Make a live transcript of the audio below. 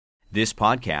This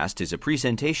podcast is a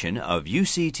presentation of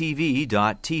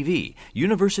UCTV.tv,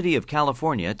 University of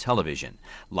California Television.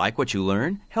 Like what you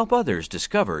learn? Help others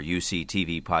discover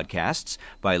UCTV podcasts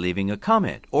by leaving a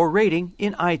comment or rating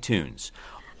in iTunes.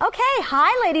 Okay,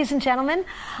 hi ladies and gentlemen.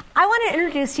 I want to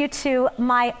introduce you to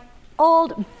my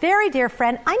old, very dear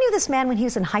friend. I knew this man when he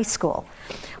was in high school.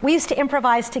 We used to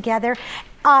improvise together.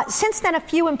 Since then, a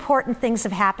few important things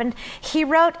have happened. He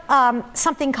wrote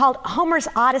something called Homer's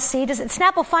Odyssey. It's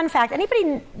Snapple fun fact.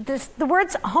 Anybody, does the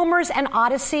words Homer's and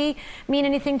Odyssey mean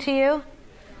anything to you?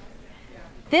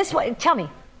 Tell me.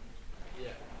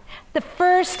 The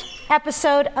first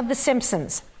episode of The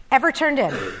Simpsons ever turned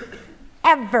in.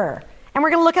 Ever. And we're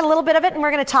going to look at a little bit of it, and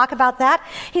we're going to talk about that.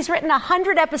 He's written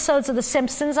 100 episodes of The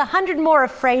Simpsons, 100 more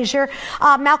of Frasier,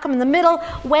 Malcolm in the Middle,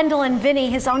 Wendell and Vinny,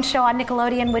 his own show on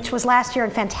Nickelodeon, which was last year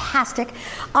and fantastic.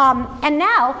 And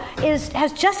now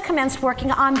has just commenced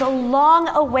working on the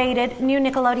long-awaited new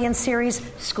Nickelodeon series,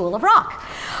 School of Rock.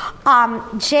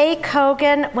 Jay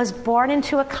Kogan was born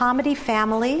into a comedy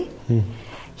family.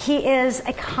 He is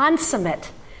a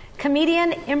consummate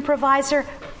comedian, improviser,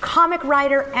 comic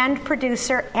writer, and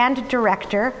producer, and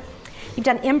director. You've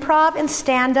done improv and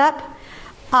stand-up.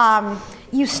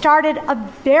 You started a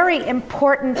very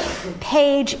important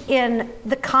page in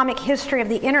the comic history of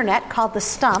the internet called The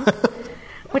Stump,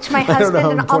 which my husband I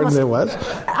don't know how important it was.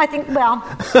 I think, well,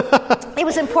 it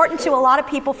was important to a lot of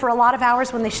people for a lot of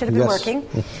hours when they should have been working.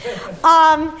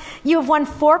 You have won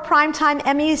 4 Primetime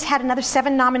Emmys, had another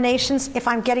 7 nominations. If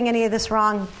I'm getting any of this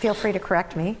wrong, feel free to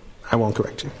correct me. I won't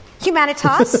correct you.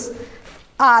 Humanitas,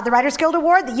 the Writers Guild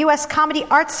Award, the U.S. Comedy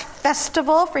Arts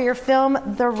Festival for your film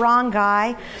The Wrong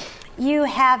Guy. You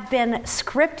have been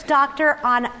script doctor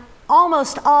on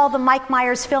almost all the Mike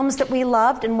Myers films that we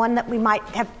loved and one that we might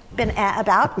have been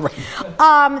about. Right.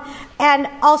 And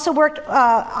also worked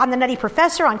on The Nutty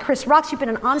Professor, on Chris Rocks. You've been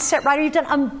an on-set writer. You've done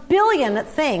a billion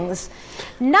things.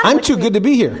 I'm too good to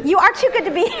be here. You are too good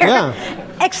to be here.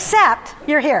 Yeah. Except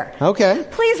you're here. Okay.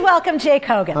 Please welcome Jay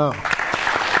Kogan. Oh.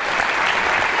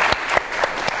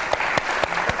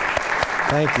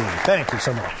 Thank you. Thank you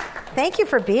so much. Thank you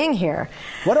for being here.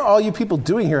 What are all you people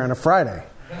doing here on a Friday?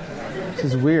 This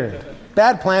is weird.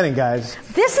 Bad planning, guys.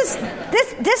 This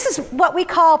is what we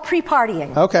call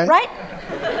pre-partying. Okay. Right?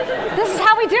 This is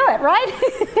how we do it, right?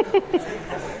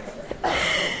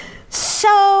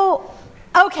 So,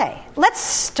 okay, let's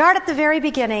start at the very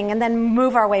beginning and then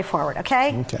move our way forward,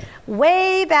 okay? Okay.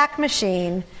 Way back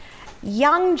machine,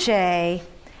 young Jay,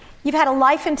 you've had a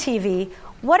life in TV.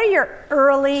 What are your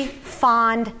early,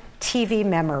 fond TV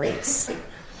memories?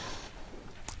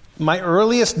 My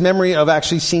earliest memory of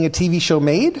actually seeing a TV show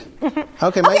made?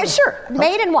 Okay, sure.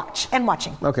 Made and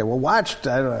watching. Okay, well, watched.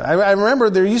 I don't know. I remember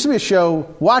there used to be a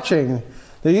show,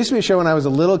 there used to be a show when I was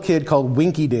a little kid called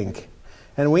Winky Dink.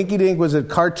 And Winky Dink was a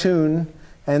cartoon,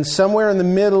 and somewhere in the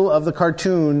middle of the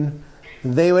cartoon,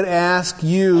 they would ask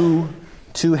you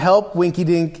to help Winky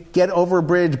Dink get over a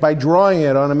bridge by drawing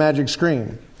it on a magic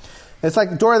screen. It's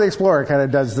like Dora the Explorer kind of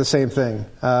does the same thing.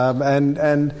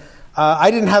 And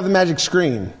I didn't have the magic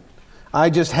screen.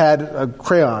 I just had a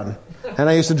crayon. And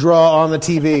I used to draw on the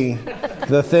TV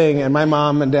the thing, and my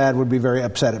mom and dad would be very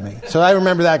upset at me. So I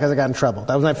remember that because I got in trouble.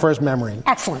 That was my first memory.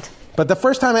 Excellent. But the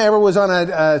first time I ever was on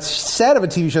a set of a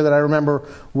TV show that I remember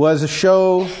was a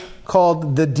show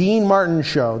called The Dean Martin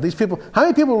Show. These people, how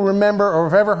many people remember or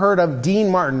have ever heard of Dean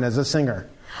Martin as a singer?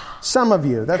 Some of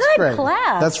you. That's Good great.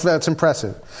 Class. That's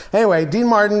impressive. Anyway, Dean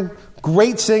Martin,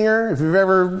 great singer. If you've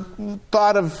ever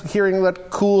thought of hearing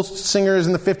what cool singers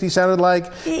in the 50s sounded like,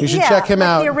 you should check him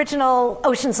out. The original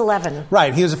Ocean's 11.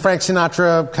 Right. He was a Frank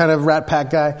Sinatra kind of Rat Pack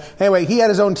guy. Anyway, he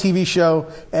had his own TV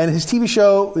show, and his TV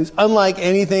show is unlike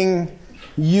anything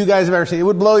you guys have ever seen. It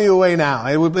would blow you away now.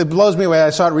 It blows me away. I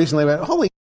saw it recently. I went, holy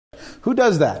who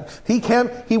does that?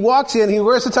 He walks in, he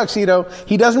wears a tuxedo,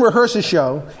 he doesn't rehearse his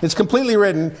show, it's completely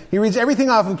written, he reads everything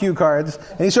off of cue cards,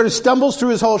 and he sort of stumbles through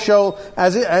his whole show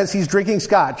as he's drinking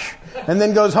scotch, and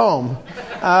then goes home.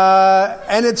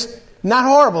 And it's not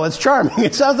horrible, it's charming.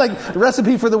 It sounds like the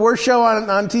recipe for the worst show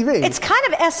on TV. It's kind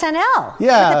of SNL with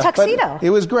a tuxedo.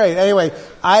 It was great. Anyway,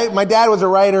 my dad was a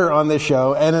writer on this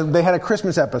show, and they had a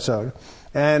Christmas episode,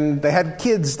 and they had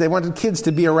kids, they wanted kids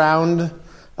to be around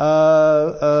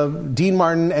Dean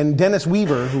Martin and Dennis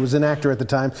Weaver, who was an actor at the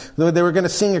time. They were going to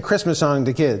sing a Christmas song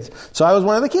to kids. So I was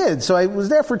one of the kids. So I was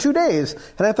there for 2 days.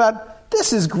 And I thought,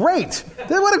 this is great.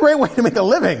 What a great way to make a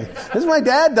living. This is what my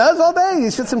dad does all day. He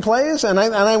sits and plays. And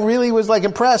I really was like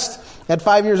impressed at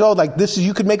 5 years old. Like,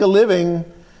 you could make a living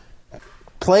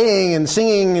playing and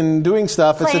singing and doing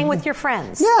stuff. Playing with your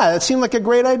friends. Yeah, it seemed like a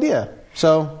great idea.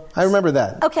 So I remember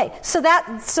that. Okay, so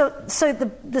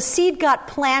the seed got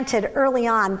planted early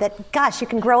on that, gosh, you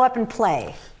can grow up and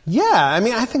play. Yeah, I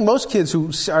mean, I think most kids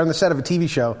who are on the set of a TV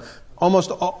show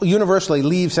almost universally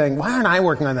leave saying, why aren't I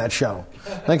working on that show?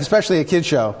 Like, especially a kid's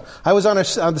show. I was on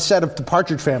the set of The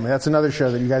Partridge Family. That's another show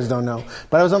that you guys don't know.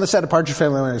 But I was on the set of Partridge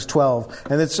Family when I was 12.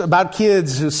 And it's about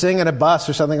kids who sing at a bus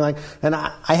or something like, and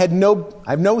I have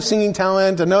no singing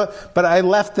talent, but I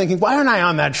left thinking, why aren't I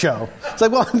on that show? It's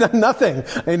like, well, I've done nothing.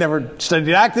 I never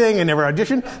studied acting. I never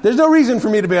auditioned. There's no reason for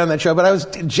me to be on that show, but I was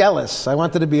jealous. I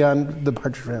wanted to be on The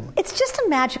Partridge Family. It's just a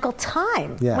magical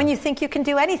time when you think you can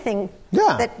do anything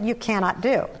that you cannot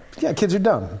do. Yeah, kids are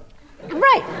dumb.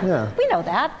 Right. Yeah. We know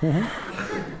that.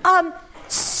 Mm-hmm.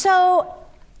 So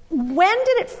when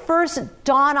did it first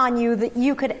dawn on you that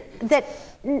you could,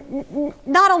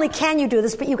 not only can you do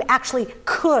this, but you actually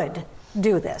could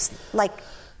do this? Like,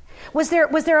 was there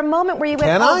a moment where you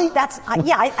went, I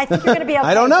think you're going to be okay.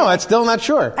 I don't know. I'm still not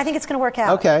sure. I think it's going to work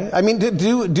out. Okay. I mean,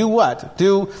 do what?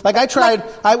 I tried,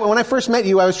 when I first met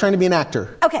you, I was trying to be an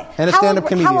actor. Okay. And a stand-up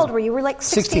comedian. How old were you? You were like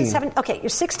 16, 17. Okay, you're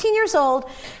 16 years old.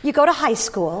 You go to high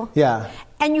school. Yeah.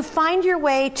 And you find your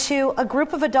way to a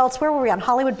group of adults. Where were we, on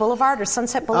Hollywood Boulevard or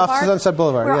Sunset Boulevard? Off Sunset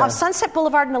Boulevard, We're off Sunset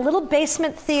Boulevard in a little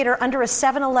basement theater under a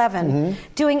 7-Eleven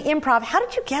doing improv. How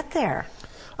did you get there?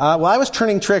 Well, I was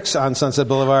turning tricks on Sunset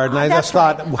Boulevard, and I just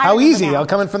thought, how easy, I'll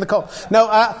come in from the cold. No,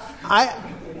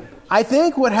 I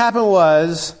think what happened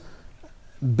was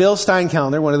Bill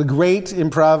Steinkellner, one of the great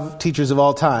improv teachers of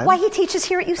all time. Why, he teaches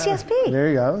here at UCSB. There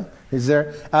you go. He's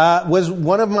there. Was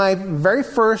one of my very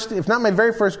first, if not my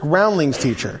very first, Groundlings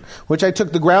teacher, which I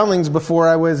took the Groundlings before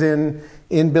I was in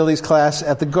Billy's class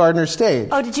at the Gardner Stage.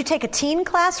 Oh, did you take a teen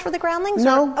class for the Groundlings?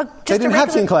 No, they didn't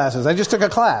have teen classes. I just took a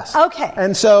class. Okay.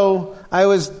 And so I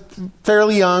was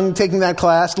fairly young taking that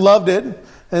class, loved it,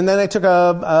 and then I took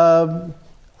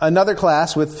another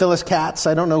class with Phyllis Katz.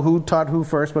 I don't know who taught who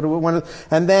first, but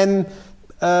and then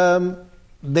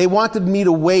they wanted me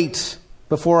to wait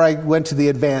before I went to the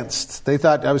advanced. They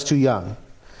thought I was too young.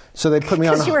 So they put me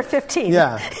on hold. Because you were 15.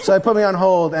 Yeah. So I put me on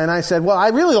hold, and I said, well, I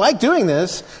really like doing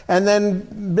this. And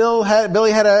then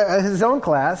Billy had his own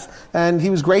class, and he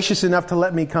was gracious enough to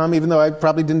let me come, even though I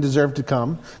probably didn't deserve to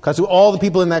come, because all the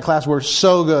people in that class were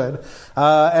so good.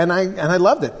 And I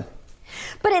loved it.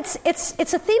 But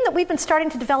it's a theme that we've been starting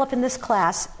to develop in this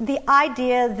class, the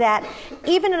idea that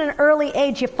even at an early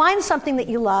age, you find something that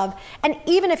you love, and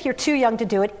even if you're too young to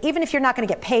do it, even if you're not going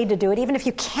to get paid to do it, even if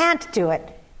you can't do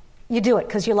it, you do it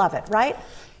because you love it, right?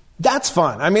 That's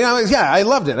fun. I mean, I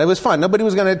loved it. It was fun. Nobody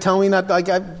was going to tell me not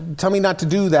to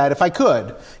do that if I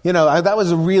could. That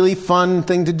was a really fun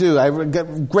thing to do. I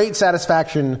got great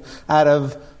satisfaction out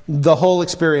of the whole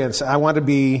experience.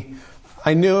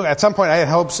 I knew at some point I had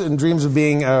hopes and dreams of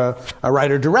being a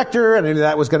writer-director, and I knew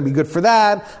that was going to be good for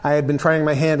that. I had been trying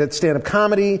my hand at stand-up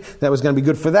comedy. That was going to be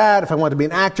good for that. If I wanted to be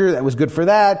an actor, that was good for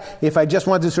that. If I just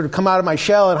wanted to sort of come out of my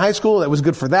shell in high school, that was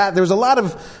good for that. There was a lot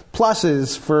of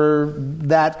pluses for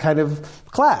that kind of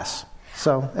class.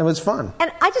 So it was fun.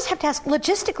 And I just have to ask,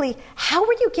 logistically, how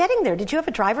were you getting there? Did you have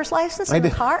a driver's license in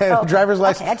the car? I had a driver's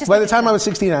license. By the time I was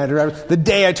 16, I had a driver's license. The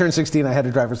day I turned 16, I had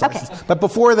a driver's license. But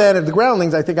before then, at the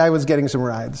Groundlings, I think I was getting some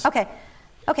rides. Okay.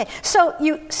 So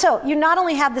you not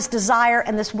only have this desire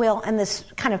and this will and this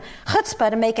kind of chutzpah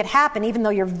to make it happen, even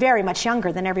though you're very much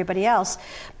younger than everybody else,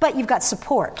 but you've got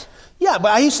support. Yeah,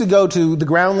 but I used to go to the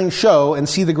Groundlings show and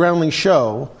see the Groundlings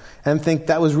show and think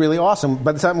that was really awesome.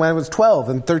 By the time when I was 12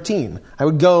 and 13, I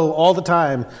would go all the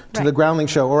time to the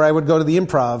Groundlings show, or I would go to the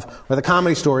Improv or the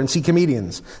Comedy Store and see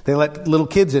comedians. They let little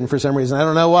kids in for some reason. I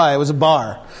don't know why. It was a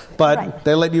bar. But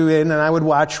they let you in, and I would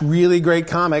watch really great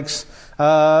comics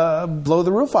blow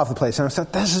the roof off the place. And I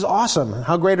thought, this is awesome.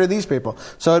 How great are these people?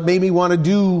 So it made me want to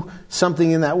do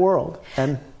something in that world.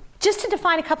 And just to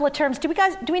define a couple of terms, do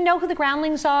we know who the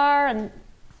Groundlings are? And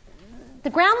the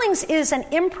Groundlings is an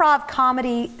improv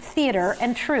comedy theater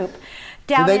and troupe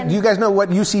down in... Do you guys know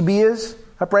what UCB is?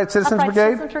 Upright Citizens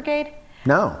Brigade? Citizens Brigade?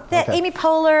 No. Amy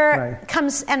Poehler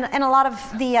comes, and a lot of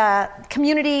the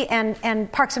community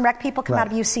and Parks and Rec people come out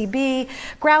of UCB.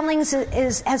 Groundlings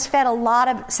has fed a lot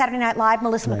of Saturday Night Live,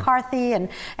 Melissa McCarthy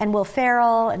and Will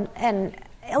Ferrell, and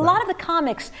a lot of the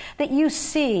comics that you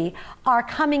see are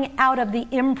coming out of the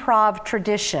improv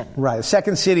tradition. Right.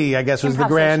 Second City, I guess, was the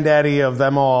granddaddy of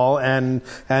them all, and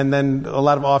then a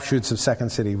lot of offshoots of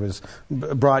Second City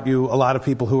brought you a lot of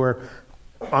people who were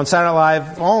on Saturday Night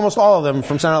Live. Almost all of them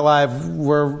from Saturday Night Live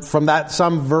were from that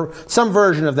some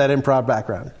version of that improv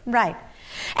background. Right.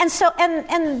 And so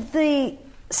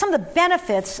some of the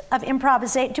benefits of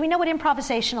improvisation. Do we know what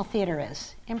improvisational theater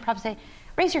is?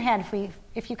 Raise your hand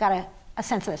if you got a a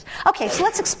sense of this. Okay, so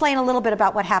let's explain a little bit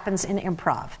about what happens in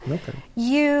improv. Okay.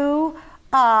 You,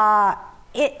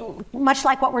 much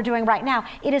like what we're doing right now,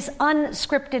 it is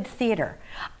unscripted theater.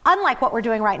 Unlike what we're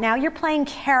doing right now, you're playing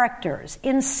characters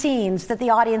in scenes that the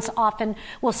audience often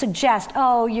will suggest,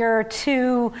 oh, you're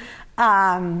two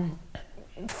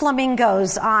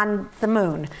flamingos on the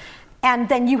moon. And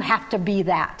then you have to be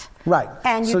that. Right.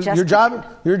 And you so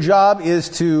your job is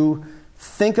to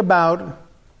think about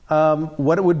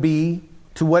what it would be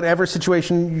to whatever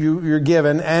situation you're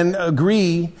given and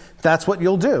agree that's what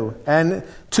you'll do. And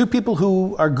two people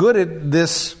who are good at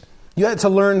this, it's a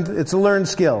learned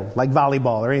skill, like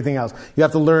volleyball or anything else. You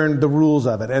have to learn the rules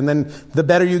of it. And then the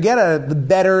better you get at it, the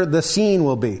better the scene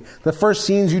will be. The first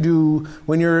scenes you do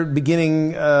when you're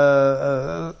beginning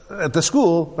at the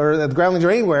school or at the Groundlings or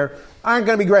anywhere aren't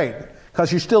going to be great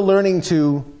because you're still learning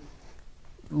to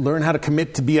learn how to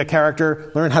commit to be a character,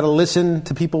 learn how to listen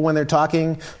to people when they're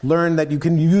talking, learn that you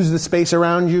can use the space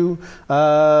around you,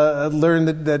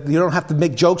 learn that you don't have to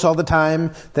make jokes all the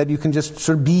time, that you can just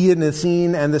sort of be in the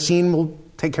scene and the scene will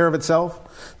take care of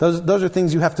itself. Those are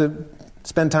things you have to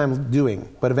spend time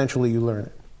doing, but eventually you learn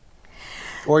it.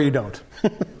 Or you don't.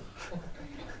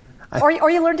 Or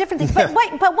you learn different things. But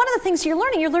wait, but one of the things you're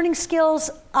learning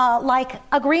skills like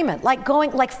agreement,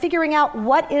 like figuring out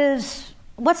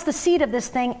what's the seed of this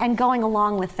thing and going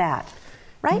along with that,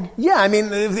 right? Yeah, I mean,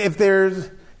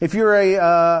 if you're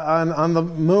on the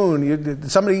moon,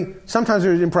 sometimes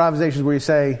there's improvisations where you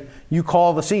say, you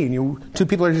call the scene. Two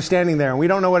people are just standing there and we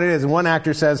don't know what it is. And one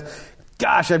actor says,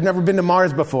 gosh, I've never been to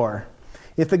Mars before.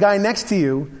 If the guy next to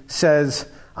you says,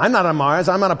 I'm not on Mars,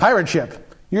 I'm on a pirate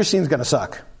ship, your scene's going to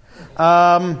suck.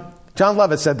 John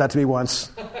Lovett said that to me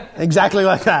once. Exactly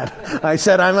like that. I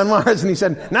said, I'm on Mars, and he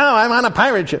said, no, I'm on a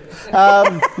pirate ship.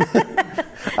 Why,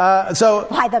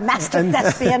 the master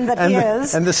thespian that he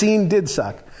is. And the scene did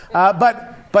suck.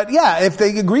 But yeah, if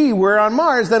they agree we're on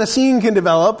Mars, then a scene can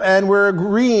develop, and we're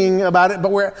agreeing about it,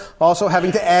 but we're also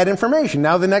having to add information.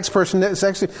 Now the next person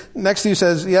next to you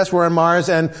says, yes, we're on Mars,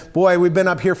 and boy, we've been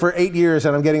up here for 8 years,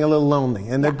 and I'm getting a little lonely.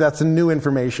 And that's a new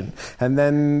information. And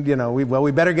then,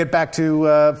 we better get back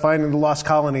to finding the lost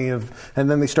colony and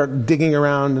then they start digging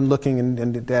around and looking,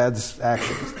 and it adds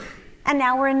actions. And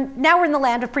now we're in the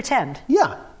land of pretend.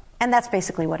 Yeah. And that's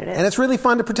basically what it is. And it's really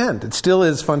fun to pretend. It still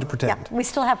is fun to pretend. Yeah, we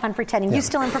still have fun pretending. Yeah. You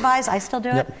still improvise, I still do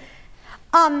it.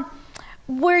 Yep.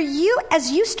 Were you, as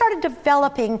you started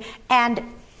developing and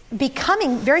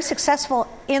becoming very successful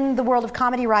in the world of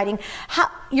comedy writing,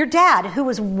 your dad, who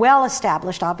was well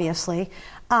established, obviously,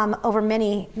 over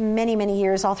many, many, many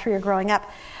years, all through your growing up,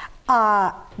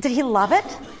 did he love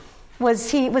it?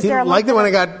 Was there a liked it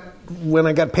when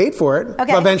I got paid for it.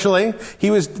 Okay. Eventually,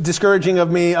 he was discouraging of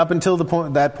me up until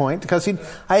that point because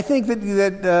I think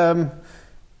that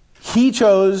he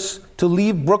chose to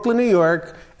leave Brooklyn, New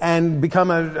York, and become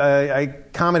a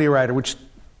comedy writer, which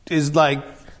is like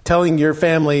telling your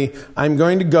family, I'm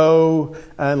going to go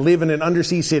and live in an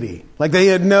undersea city. Like they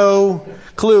had no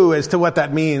clue as to what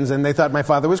that means, and they thought my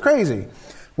father was crazy.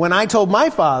 When I told my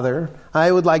father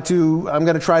I'm going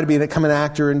to try to become an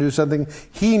actor and do something,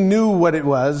 he knew what it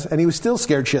was, and he was still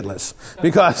scared shitless.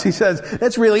 Because he says,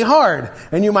 it's really hard,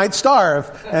 and you might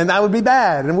starve, and that would be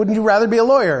bad, and wouldn't you rather be a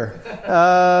lawyer?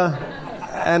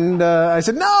 And I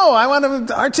said, no, I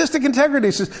want artistic integrity.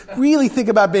 He says, really think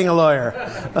about being a lawyer.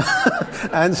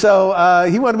 And so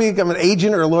he wanted me to become an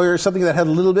agent or a lawyer, something that had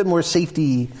a little bit more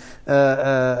safety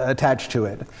attached to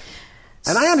it.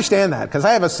 And I understand that, because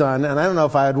I have a son, and I don't know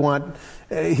if I'd want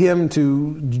him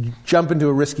to jump into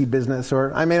a risky business, or,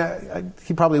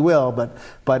 he probably will, but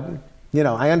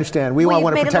I understand. We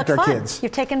want to protect our kids.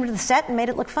 You've taken to the set and made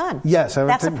it look fun. Yes.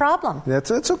 That's a problem.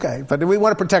 It's okay, but we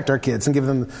want to protect our kids and give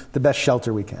them the best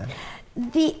shelter we can.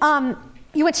 You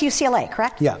went to UCLA,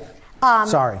 correct? Yeah.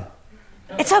 Sorry.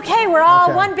 It's okay. We're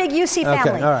all one big UC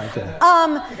family. Okay. All right. Good.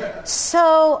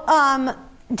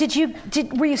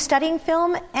 Were you studying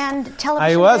film and television?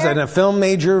 I was, there? and a film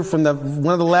major from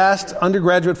one of the last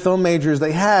undergraduate film majors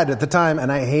they had at the time, and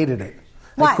I hated it.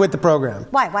 Why? I quit the program.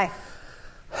 Why?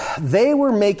 They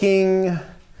were making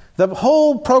the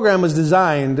whole program was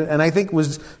designed, and I think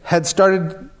had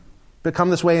started become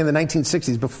this way in the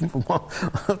 1960s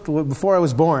before I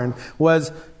was born.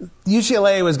 Was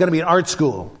UCLA was going to be an art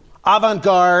school,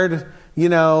 avant-garde,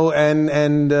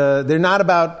 and they're not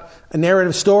about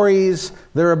narrative stories.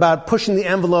 They're about pushing the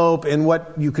envelope in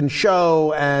what you can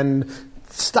show and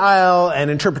style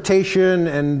and interpretation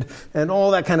and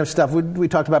all that kind of stuff. We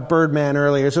talked about Birdman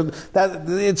earlier, so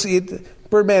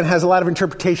Birdman has a lot of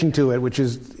interpretation to it, which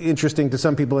is interesting to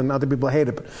some people and other people hate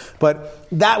it. But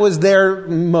that was their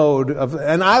mode of,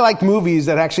 and I liked movies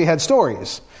that actually had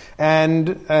stories.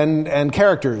 and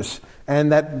characters,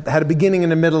 and that had a beginning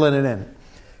and a middle and an end.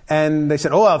 And they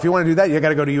said, oh, well, if you want to do that, you got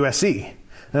to go to USC.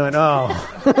 And I went, oh,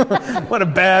 what a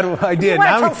bad idea. You want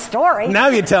to tell a story. Now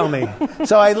you tell me.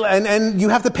 So and you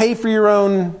have to pay for your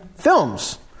own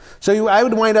films. So I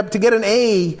would wind up, to get an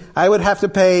A, I would have to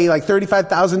pay like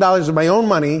 $35,000 of my own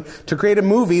money to create a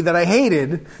movie that I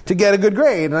hated to get a good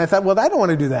grade. And I thought, well, I don't want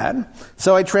to do that.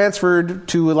 So I transferred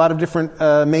to a lot of different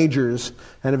majors.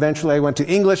 And eventually I went to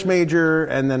English major,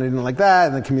 and then I didn't like that,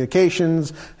 and then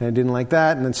communications, and I didn't like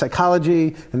that, and then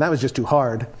psychology, and that was just too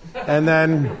hard. And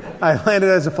then I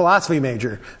landed as a philosophy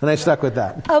major, and I stuck with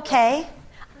that. Okay.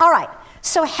 All right.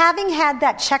 So having had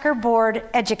that checkerboard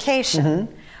education,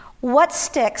 what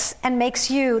sticks and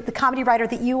makes you the comedy writer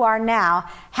that you are now,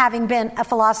 having been a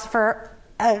philosopher,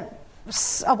 a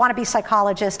wannabe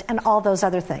psychologist, and all those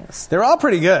other things? They're all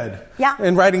pretty good. Yeah.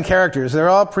 In writing characters. They're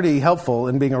all pretty helpful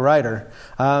in being a writer.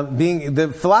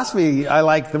 The philosophy I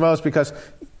like the most because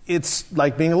it's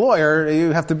like being a lawyer.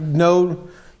 You have to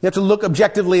look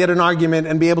objectively at an argument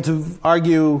and be able to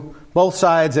argue both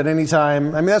sides at any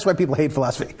time. I mean, that's why people hate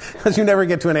philosophy, because you never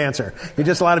get to an answer. You're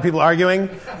just a lot of people arguing.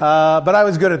 But I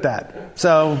was good at that.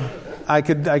 So I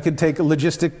could take a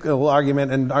logistical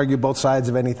argument and argue both sides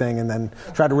of anything and then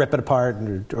try to rip it apart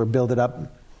or build it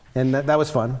up. And that was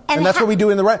fun. And that's what we do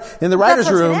in the writer's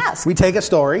room. We take a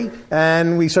story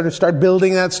and we sort of start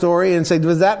building that story and say,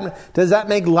 does that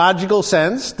make logical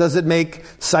sense? Does it make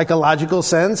psychological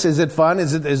sense? Is it fun?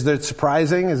 Is it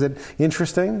surprising? Is it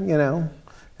interesting? You know?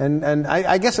 And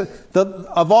I guess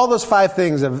of all those 5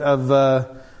 things of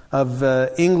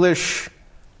English,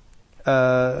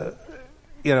 film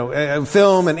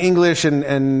and English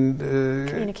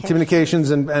and communications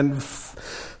and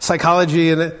psychology,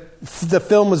 and the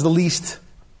film was the least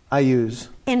I use.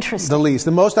 Interesting. The least.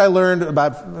 The most I learned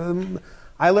about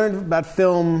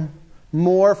film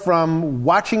more from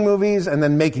watching movies and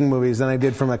then making movies than I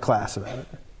did from a class about it.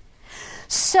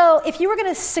 So if you were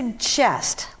going to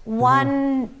suggest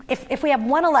one, if we have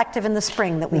one elective in the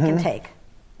spring that we can take,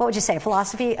 what would you say?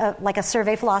 Philosophy, like a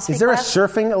survey philosophy Is there class? a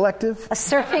surfing elective? A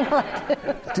surfing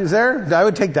elective? Is there? I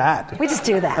would take that. We just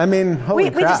do that. I mean,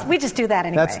 holy crap. We just do that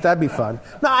anyway. That'd be fun.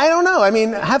 No, I don't know. I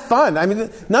mean, have fun. I mean,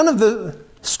 none of the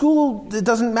school, it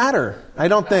doesn't matter, I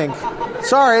don't think.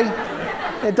 Sorry.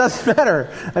 It doesn't matter.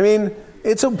 I mean,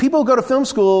 people who go to film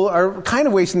school are kind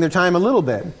of wasting their time a little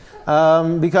bit.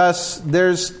 Because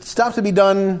there's stuff to be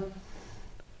done.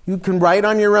 You can write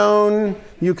on your own.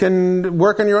 You can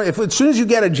work on your own. As soon as you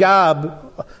get a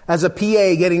job as a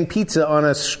PA getting pizza on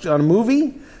a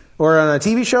movie or on a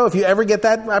TV show, if you ever get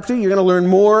that opportunity, you're going to learn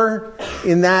more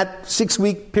in that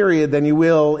 6-week period than you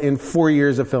will in 4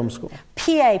 years of film school.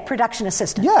 PA, production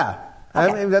assistant. Yeah.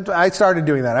 Okay. I started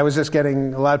doing that. I was just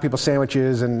getting a lot of people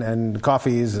sandwiches and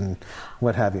coffees and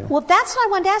what have you. Well, that's what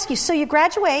I wanted to ask you. So you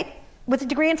graduate with a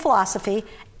degree in philosophy.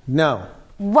 No.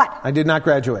 What? I did not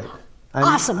graduate.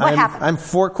 Awesome. What happened? I'm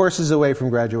 4 courses away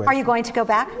from graduating. Are you going to go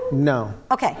back? No.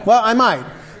 Okay. Well, I might.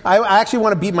 I actually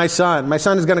want to beat my son. My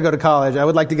son is going to go to college. I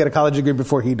would like to get a college degree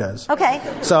before he does. Okay.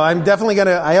 So I'm definitely going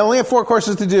to. I only have 4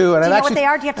 courses to do, and do you know what they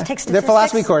are? Do you have to take statistics? They're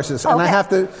philosophy courses, and okay. I have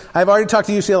to. I've already talked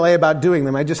to UCLA about doing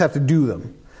them. I just have to do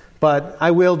them. But I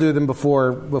will do them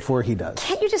before he does.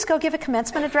 Can't you just go give a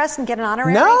commencement address and get an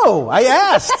honorary? No, I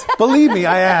asked. Believe me,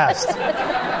 I asked.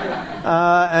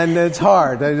 And it's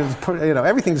hard.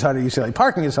 Everything's hard at UCLA.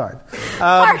 Parking is hard.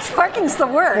 Parking's the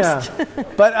worst. Yeah.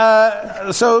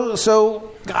 But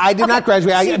so I did not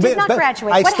graduate. So you did not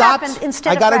graduate. What happened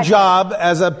instead I got of a job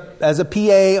as a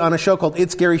PA on a show called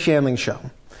It's Garry Shandling Show.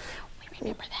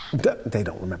 Remember that. They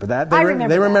don't remember that.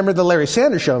 They remember the Larry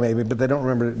Sanders Show, maybe, but they don't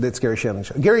remember It's Garry Shandling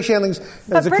Show. Garry Shandling's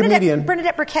as a comedian.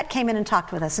 Bernadette Burkett came in and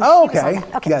talked with us. Oh, okay.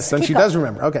 Yes, so then she does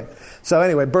remember. Okay. So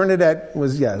anyway, Bernadette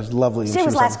was lovely. She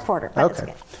was last quarter.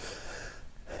 Okay.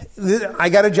 I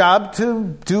got a job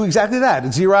to do exactly that.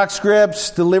 Xerox scripts,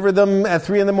 deliver them at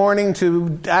 3 a.m.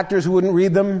 to actors who wouldn't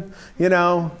read them.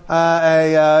 Go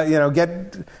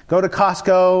to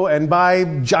Costco and buy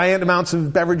giant amounts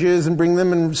of beverages and bring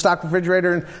them in stock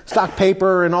refrigerator and stock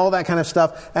paper and all that kind of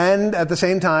stuff. And at the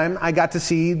same time, I got to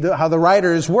see how the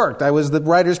writers worked. I was the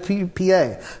writer's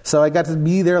PA. So I got to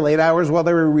be there late hours while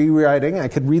they were rewriting. I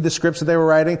could read the scripts that they were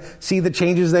writing, see the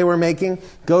changes they were making,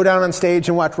 go down on stage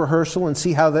and watch rehearsal and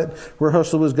see how how that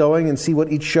rehearsal was going and see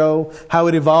what each show, how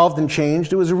it evolved and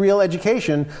changed. It was a real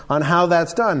education on how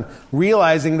that's done.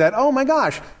 Realizing that, oh my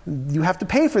gosh, you have to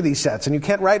pay for these sets, and you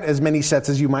can't write as many sets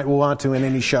as you might want to in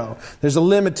any show. There's a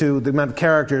limit to the amount of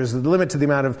characters, the limit to the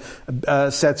amount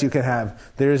of sets you can have.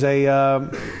 There's a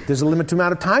limit to the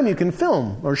amount of time you can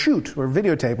film or shoot or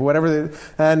videotape or whatever,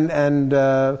 and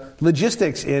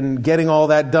logistics in getting all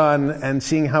that done and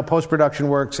seeing how post-production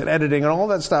works and editing and all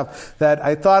that stuff that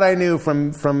I thought I knew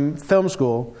from film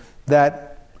school,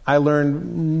 that I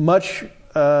learned much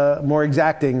more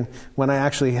exacting when I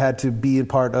actually had to be a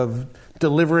part of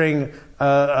delivering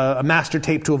a master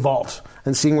tape to a vault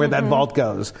and seeing where that vault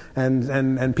goes,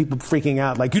 and people freaking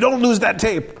out like, you don't lose that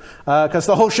tape, because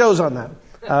the whole show's on that.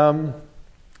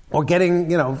 Or getting,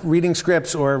 reading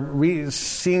scripts, or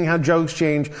seeing how jokes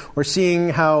change, or seeing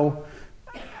how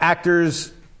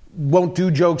actors won't do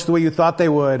jokes the way you thought they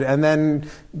would, and then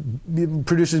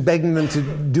producers begging them to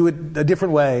do it a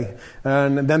different way,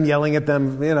 and them yelling at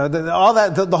them, all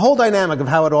that, the whole dynamic of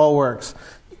how it all works,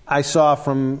 I saw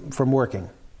from working.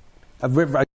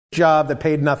 A job that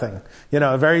paid nothing,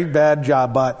 a very bad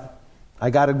job, but I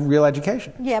got a real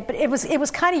education. Yeah, but it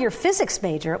was kind of your physics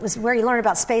major. It was where you learn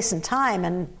about space and time,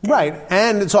 and right.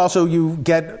 And it's also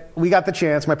we got the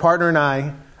chance. My partner and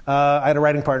I had a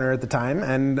writing partner at the time,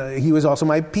 and he was also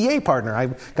my PA partner. I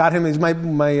got him. He's my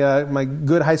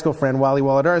good high school friend, Wally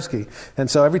Wolodarski. And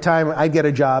so every time I'd get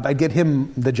a job, I'd get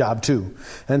him the job too.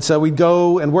 And so we'd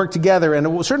go and work together. And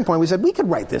at a certain point, we said we could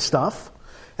write this stuff.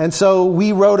 And so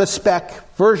we wrote a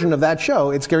spec version of that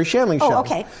show. It's Garry Shandling's show. Oh,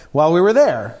 okay. While we were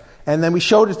there. And then we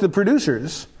showed it to the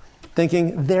producers,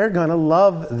 thinking, they're going to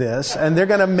love this, and they're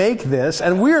going to make this,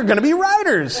 and we're going to be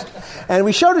writers. And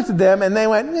we showed it to them, and they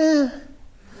went, eh.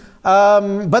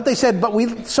 But they said, but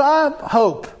we saw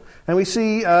hope, and we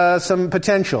see some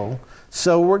potential.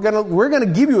 So we're going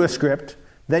to give you a script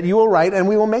that you will write, and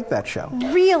we will make that show.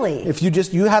 Really? If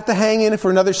you have to hang in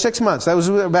for another 6 months. That was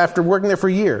after working there for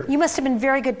a year. You must have been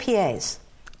very good PAs.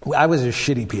 I was a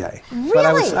shitty PA. Really?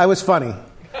 But I was funny.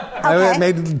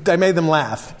 Okay. I made them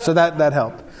laugh, so that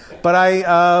helped. But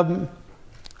I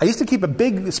used to keep a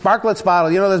big Sparkletts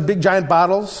bottle. Those big giant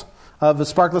bottles of the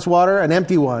Sparkletts water, an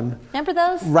empty one. Remember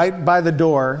those? Right by the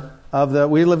door of the.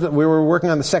 We were working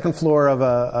on the second floor of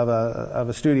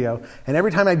a studio, and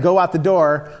every time I'd go out the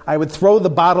door, I would throw the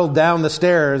bottle down the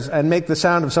stairs and make the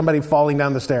sound of somebody falling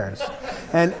down the stairs,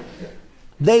 and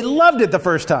they loved it the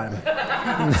first time.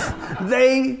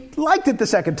 They liked it the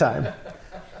second time.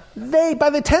 By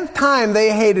the 10th time,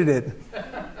 they hated it.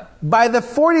 By the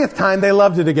 40th time, they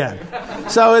loved it again.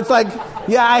 So it's like,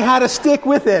 I had to stick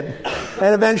with it.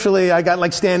 And eventually, I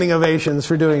got standing ovations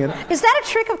for doing it. Is that a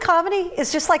trick of comedy?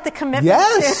 It's just like the commitment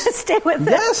to stay with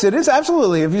it? Yes, it is,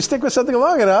 absolutely. If you stick with something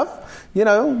long enough,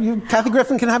 Kathy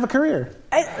Griffin can have a career.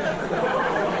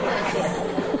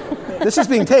 This is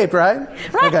being taped, right?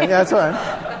 Right. Okay, yeah, that's fine.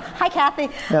 Hi, Kathy.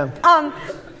 Yeah.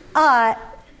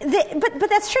 But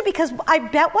that's true, because I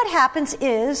bet what happens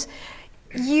is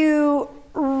you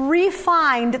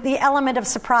refined the element of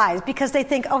surprise, because they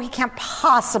think, he can't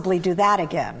possibly do that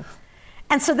again.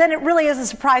 And so then it really is a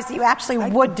surprise that you actually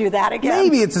would do that again.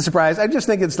 Maybe it's a surprise. I just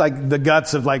think it's like the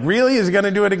guts of really, is he going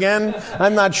to do it again?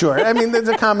 I'm not sure. I mean, there's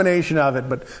a combination of it,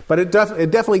 but it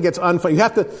definitely gets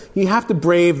unfunny. You have to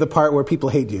brave the part where people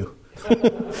hate you.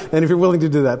 And if you're willing to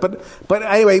do that. But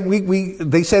anyway,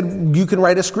 they said, you can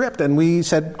write a script. And we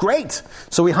said, great.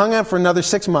 So we hung out for another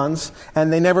 6 months,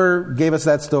 and they never gave us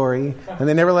that story, and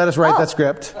they never let us write that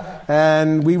script.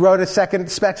 And we wrote a second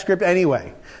spec script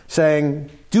anyway, saying,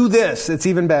 do this, it's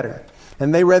even better.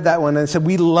 And they read that one and said,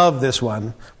 we love this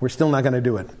one. We're still not going to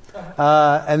do it.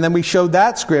 And then we showed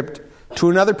that script to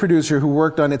another producer who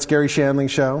worked on It's Garry Shandling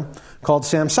Show, called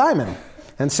Sam Simon.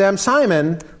 And Sam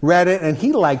Simon read it, and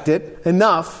he liked it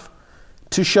enough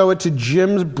to show it to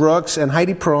Jim Brooks and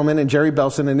Heidi Perlman and Jerry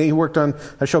Belson, and he worked on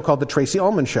a show called The Tracy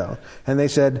Ullman Show. And they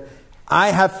said, I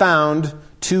have found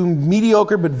 2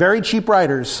 mediocre but very cheap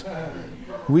writers.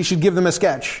 We should give them a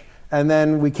sketch. And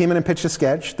then we came in and pitched a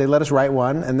sketch. They let us write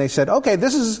one, and they said, okay,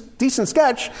 this is a decent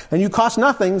sketch, and you cost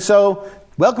nothing, so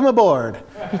welcome aboard.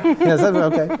 Yes,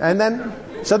 okay. And then,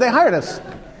 so they hired us.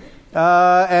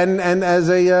 And as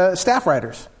a staff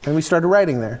writers, and we started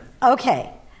writing there. Okay,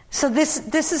 so this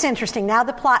is interesting. Now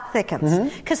the plot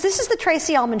thickens, because this is the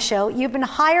Tracy Ullman Show. You've been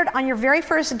hired on your very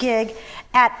first gig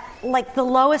at the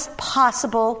lowest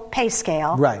possible pay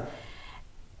scale, right?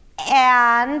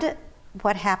 And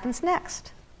what happens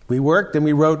next? We worked and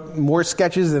we wrote more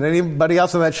sketches than anybody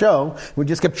else on that show. We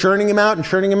just kept churning them out and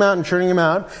churning them out and churning them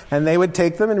out, and they would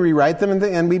take them and rewrite them,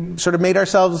 and we sort of made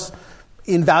ourselves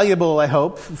invaluable, I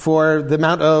hope, for the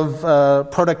amount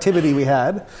of productivity we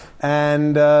had.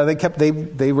 And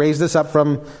they raised us up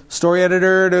from story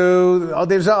editor to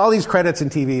there's all these credits in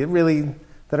TV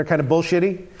that are kind of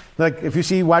bullshitty. Like if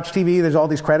you watch TV, there's all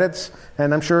these credits,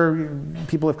 and I'm sure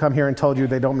people have come here and told you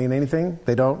they don't mean anything.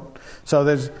 They don't. So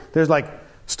there's like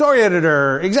story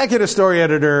editor, executive story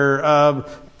editor,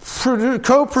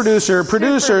 co-producer,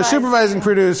 producer, supervising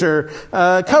producer,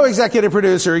 co-executive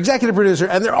producer, executive producer,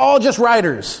 and they're all just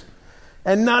writers.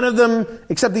 And none of them,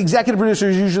 except the executive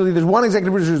producers, usually there's one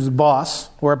executive producer who's the boss,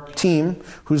 or a team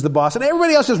who's the boss, and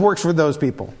everybody else just works for those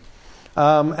people.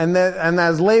 And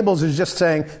as labels is just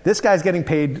saying, this guy's getting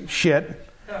paid shit,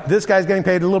 this guy's getting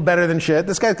paid a little better than shit,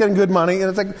 this guy's getting good money, and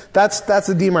it's like, that's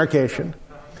the demarcation.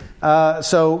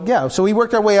 So we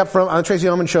worked our way up on the Tracey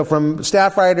Ullman Show from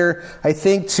staff writer, I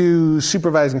think, to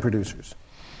supervising producers.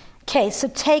 Okay, so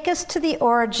take us to the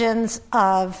origins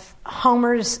of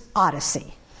Homer's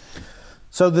Odyssey.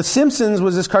 So The Simpsons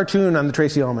was this cartoon on the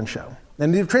Tracey Ullman Show.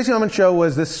 And the Tracey Ullman Show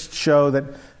was this show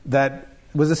that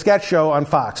was a sketch show on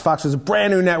Fox. Fox was a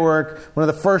brand new network, one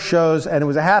of the first shows, and it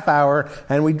was a half hour,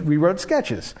 and we wrote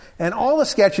sketches. And all the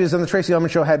sketches on the Tracey Ullman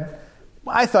Show had,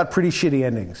 I thought, pretty shitty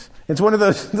endings. It's one of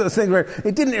those things where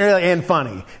it didn't really end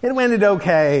funny. It ended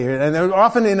okay, and they were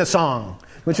often in a song,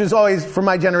 which is always, for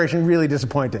my generation, really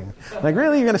disappointing. Like,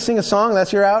 really? You're going to sing a song?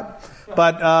 That's your out?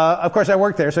 But, of course, I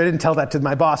worked there, so I didn't tell that to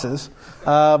my bosses.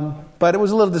 But it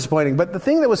was a little disappointing. But the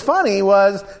thing that was funny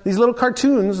was these little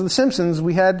cartoons, The Simpsons,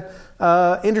 we had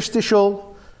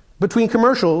interstitial, between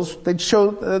commercials, they'd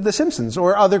show The Simpsons,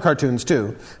 or other cartoons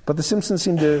too. But The Simpsons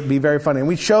seemed to be very funny. And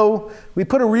we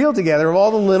put a reel together of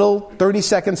all the little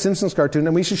 30-second Simpsons cartoons,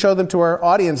 and we should show them to our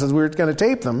audience as we were going to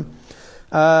tape them.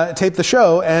 Tape the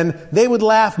show, and they would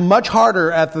laugh much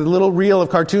harder at the little reel of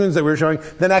cartoons that we were showing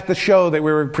than at the show that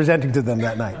we were presenting to them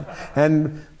that night.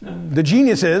 And the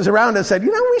geniuses around us said,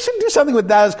 we should do something with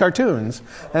those cartoons.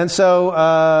 And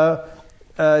so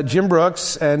Jim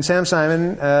Brooks and Sam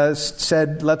Simon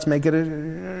said, let's make it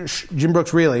Jim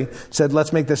Brooks really said,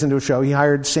 let's make this into a show. He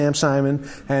hired Sam Simon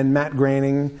and Matt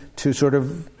Groening to sort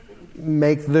of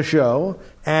make the show.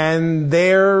 And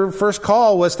their first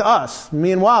call was to us,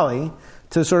 me and Wally,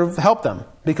 to sort of help them,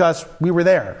 because we were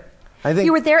there. I think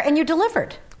you were there and you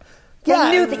delivered. Yeah,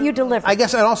 they knew that you delivered. I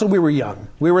guess, and also we were young.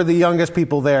 We were the youngest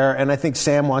people there, and I think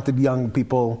Sam wanted young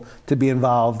people to be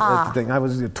involved at the thing. I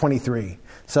was 23,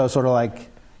 so sort of like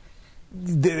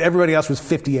everybody else was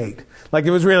 58. Like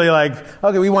it was really like,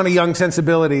 okay, we want a young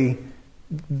sensibility,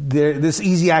 this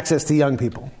easy access to young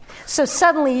people. So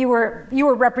suddenly you were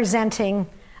representing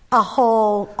a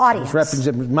whole audience.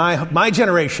 Representing my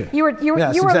generation. You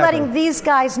were letting these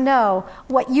guys know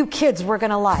what you kids were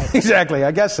going to like. Exactly,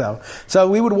 I guess so. So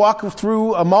we would walk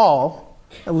through a mall,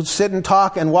 and we'd sit and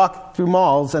talk and walk through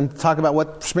malls and talk about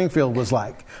what Springfield was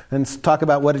like, and talk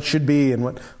about what it should be, and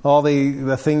what all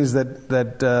the things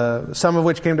that some of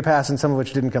which came to pass and some of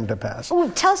which didn't come to pass. Ooh,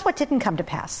 tell us what didn't come to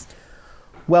pass.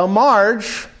 Well,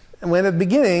 Marge, when at the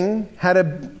beginning has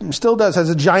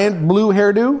a giant blue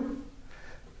hairdo.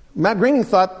 Matt Groening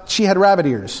thought she had rabbit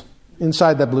ears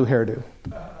inside that blue hairdo.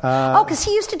 Because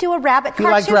he used to do a rabbit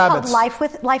cartoon called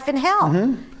Life in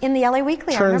Hell in the LA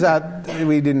Weekly. Turns out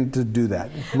we didn't do that.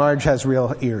 Marge has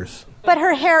real ears. But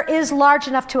her hair is large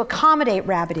enough to accommodate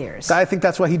rabbit ears. I think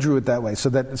that's why he drew it that way, so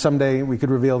that someday we could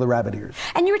reveal the rabbit ears.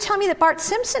 And you were telling me that Bart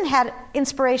Simpson had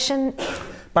inspiration.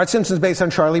 Bart Simpson's based on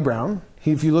Charlie Brown.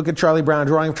 If you look at Charlie Brown,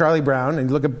 drawing of Charlie Brown, and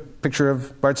you look at a picture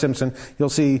of Bart Simpson, you'll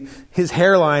see his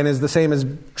hairline is the same as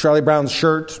Charlie Brown's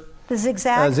shirt. The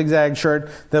zigzag? Zigzag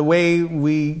shirt. The way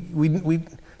we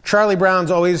Charlie Brown's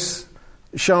always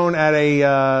shown at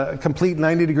a complete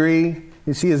 90-degree.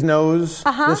 You see his nose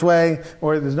this way,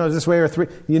 or his nose this way, or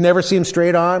you never see him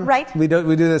straight on. Right. We do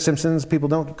the Simpsons. People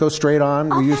don't go straight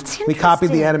on. We copied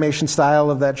the animation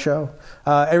style of that show.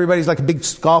 Everybody's like a big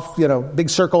golf, big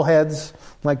circle heads,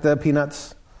 like the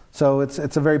Peanuts. So it's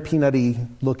a very peanutty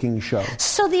looking show.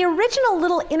 So the original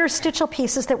little interstitial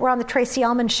pieces that were on the Tracey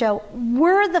Ullman Show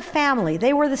were the family.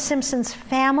 They were the Simpsons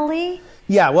family.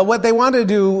 Yeah. Well, what they wanted to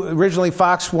do originally,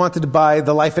 Fox wanted to buy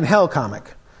the Life in Hell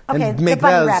comic. Okay, and make the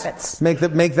bunny rabbits. Make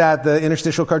that the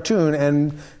interstitial cartoon,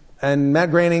 and Matt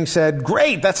Groening said,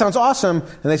 "Great, that sounds awesome."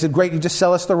 And they said, "Great, you just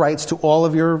sell us the rights to all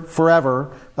of your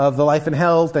forever of the Life in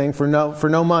Hell thing for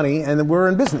no money, and then we're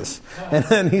in business." And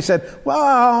then he said, "Well,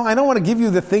 I don't want to give you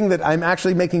the thing that I'm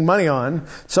actually making money on,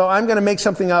 so I'm going to make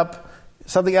something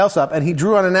else up." And he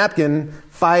drew on a napkin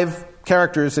 5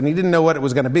 characters, and he didn't know what it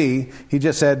was going to be. He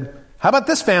just said, "How about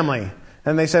this family?"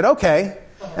 And they said, "Okay."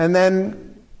 And then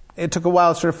it took a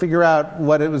while to sort of figure out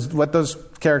what those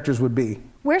characters would be.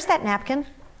 Where's that napkin?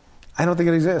 I don't think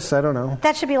it exists. I don't know.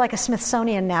 That should be like a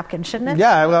Smithsonian napkin, shouldn't it?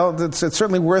 Yeah, well, it's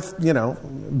certainly worth,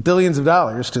 billions of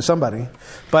dollars to somebody.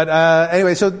 But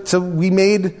anyway, so we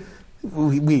made,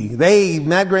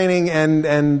 Matt Groening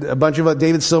and a bunch of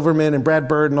David Silverman and Brad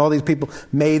Bird and all these people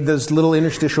made those little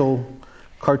interstitial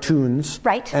cartoons.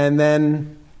 Right. And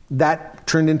then that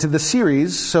turned into the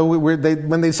series. So when they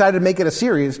decided to make it a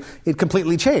series, it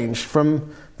completely changed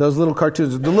from those little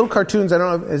cartoons. The little cartoons, I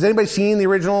don't know, has anybody seen the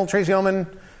original Tracy Ullman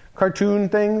cartoon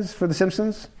things for The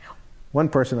Simpsons? One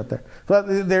person up there. Well,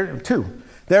 there are two.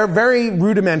 They're very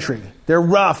rudimentary. They're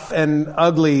rough and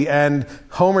ugly, and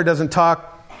Homer doesn't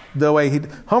talk the way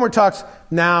Homer talks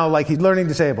now like he's learning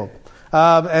disabled.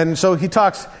 And so he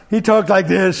talked like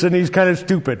this, and he's kind of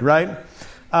stupid, right?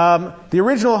 The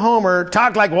original Homer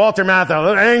talked like Walter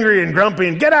Matthau, angry and grumpy,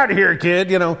 and get out of here,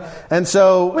 kid, And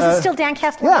so... Was it still Dan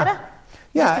Castellaneta?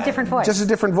 Yeah. Just a different voice. Just a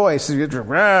different voice.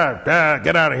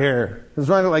 Get out of here. It was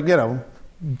like,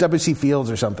 W.C. Fields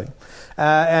or something.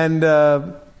 And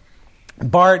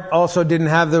Bart also didn't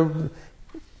have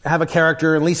a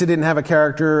character, and Lisa didn't have a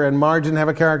character, and Marge didn't have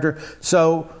a character.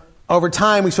 So over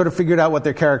time, we sort of figured out what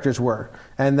their characters were.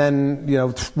 And then,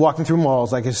 walking through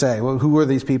malls, like I say, well, who are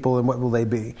these people and what will they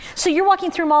be? So you're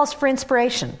walking through malls for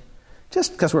inspiration?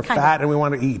 Just because we're fat and we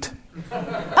want to eat.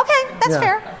 Okay, that's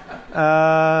fair.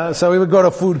 So we would go to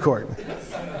a food court.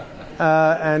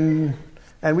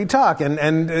 And we'd talk.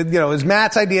 And it was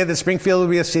Matt's idea that Springfield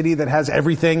would be a city that has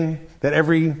everything that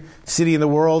every city in the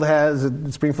world has.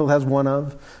 Springfield has one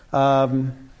of.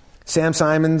 Sam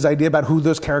Simon's idea about who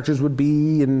those characters would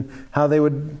be and how they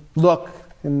would look.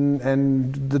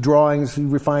 And the drawings, he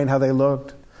refined how they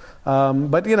looked.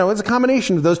 But, it's a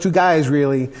combination of those two guys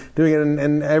really doing it.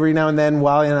 And every now and then,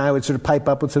 Wally and I would sort of pipe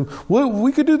up with some, well,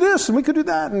 we could do this and we could do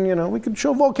that. And, we could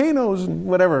show volcanoes and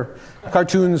whatever.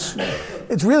 Cartoons.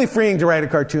 It's really freeing to write a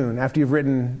cartoon after you've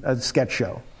written a sketch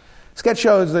show. Sketch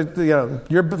show is that,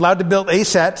 you're allowed to build a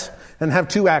set and have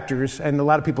two actors and a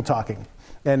lot of people talking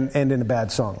and in a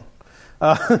bad song.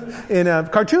 In a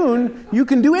cartoon, you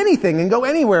can do anything and go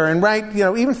anywhere and write,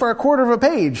 even for a quarter of a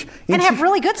page. And have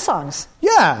really good songs.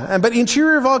 Yeah, but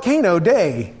Interior Volcano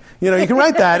Day. You can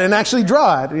write that and actually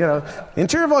draw it.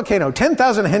 Interior Volcano,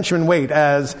 10,000 henchmen wait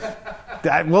as...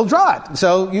 We'll draw it.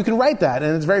 So you can write that,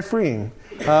 and it's very freeing.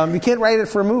 You can't write it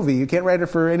for a movie. You can't write it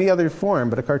for any other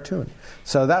form but a cartoon.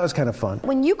 So that was kind of fun.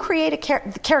 When you create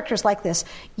characters like this,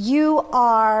 you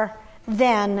are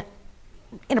then...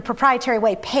 in a proprietary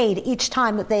way, paid each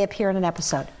time that they appear in an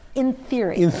episode. In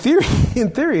theory. In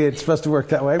theory, it's supposed to work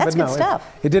that way. That's but no, good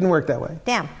stuff. It didn't work that way.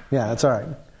 Damn. Yeah, that's all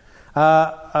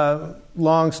right.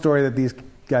 Long story that these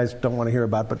guys don't want to hear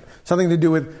about, but something to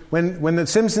do with when The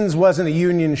Simpsons wasn't a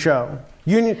union show.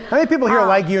 How many people here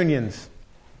like unions?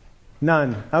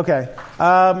 None. Okay.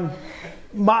 The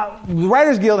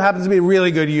Writers Guild happens to be a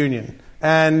really good union.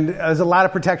 And there's a lot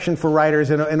of protection for writers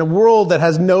in a world that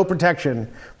has no protection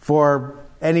for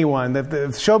anyone.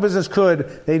 If show business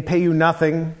could, they'd pay you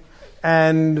nothing.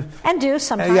 And do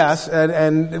sometimes. Yes,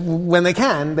 and when they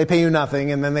can, they pay you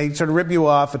nothing, and then they sort of rip you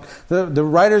off. The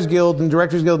Writers Guild and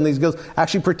Directors Guild and these guilds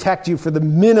actually protect you for the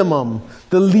minimum,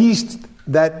 the least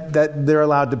that they're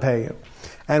allowed to pay you.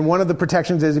 And one of the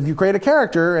protections is if you create a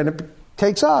character and it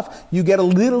takes off, you get a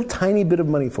little tiny bit of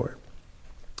money for it.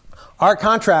 Our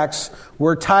contracts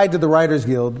were tied to the Writers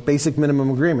Guild basic minimum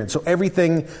agreement. So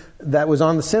everything that was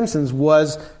on The Simpsons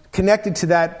was connected to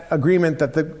that agreement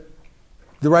that the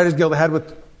Writers Guild had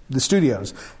with the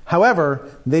studios. However,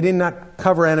 they did not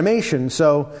cover animation,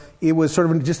 so it was sort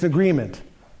of just an agreement.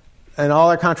 And all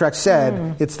our contracts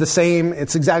said it's the same,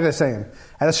 it's exactly the same.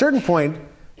 At a certain point,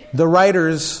 the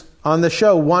writers on the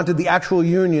show wanted the actual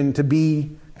union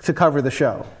to cover the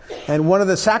show. And one of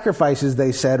the sacrifices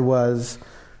they said was,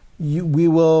 we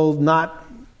will not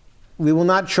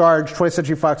charge 20th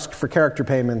Century Fox for character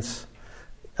payments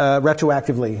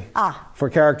retroactively for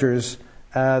characters.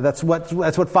 That's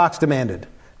what Fox demanded.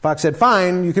 Fox said,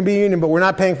 "Fine, you can be a union, but we're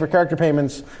not paying for character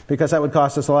payments because that would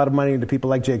cost us a lot of money to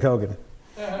people like Jake Hogan."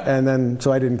 And then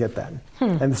so I didn't get that.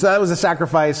 And so that was a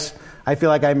sacrifice I feel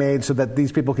like I made so that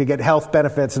these people could get health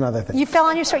benefits and other things. You fell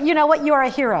on your sword. You know what? You are a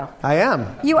hero. I am.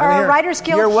 You are a Writers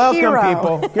Guild hero. You're welcome,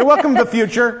 people. You're welcome to the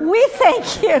future. We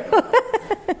thank you.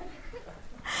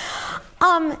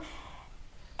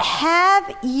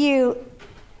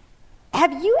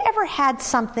 Have you ever had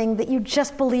something that you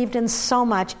just believed in so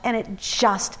much and it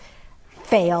just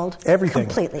failed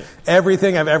completely?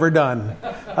 Everything I've ever done.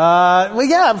 Well,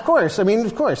 yeah, of course. I've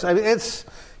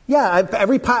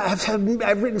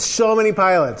written so many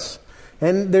pilots,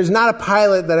 and there's not a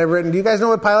pilot that I've written. Do you guys know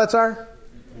what pilots are?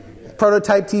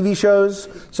 prototype TV shows.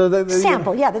 So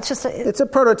Sample, yeah, that's just it's a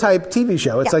prototype TV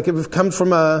show. It's like it comes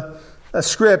from a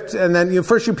script, and then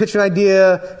first you pitch an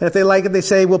idea, and if they like it, they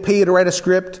say, we'll pay you to write a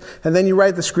script, and then you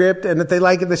write the script, and if they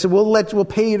like it, they say, we'll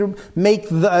pay you to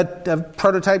make a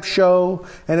prototype show,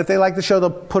 and if they like the show, they'll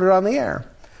put it on the air.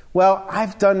 Well,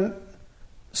 I've done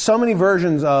so many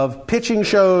versions of pitching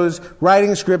shows,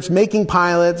 writing scripts, making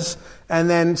pilots, and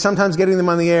then sometimes getting them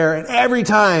on the air. And every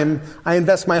time I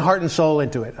invest my heart and soul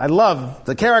into it. I love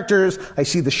the characters. I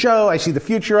see the show. I see the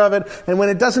future of it. And when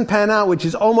it doesn't pan out, which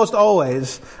is almost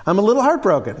always, I'm a little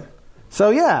heartbroken. So,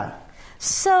 yeah.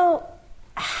 So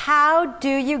how do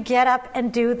you get up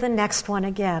and do the next one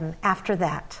again after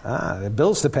that? The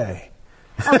bills to pay.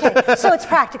 Okay, so it's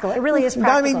practical. It really is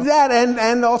practical. I mean, that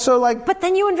and also like... But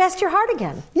then you invest your heart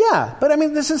again. Yeah, but I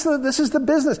mean, this is the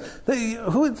business.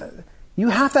 You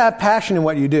have to have passion in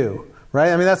what you do,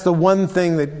 right? I mean, that's the one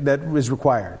thing that is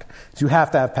required. Is you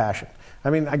have to have passion. I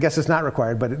mean, I guess it's not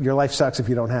required, but your life sucks if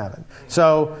you don't have it.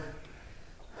 So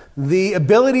the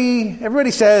ability, everybody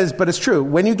says, but it's true,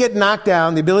 when you get knocked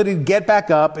down, the ability to get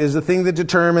back up is the thing that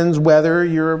determines whether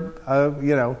you're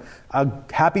a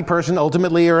happy person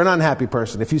ultimately or an unhappy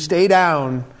person. If you stay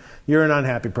down, you're an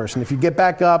unhappy person. If you get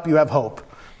back up, you have hope,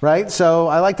 right? So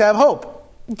I like to have hope.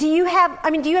 Do you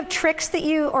have tricks that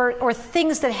you, or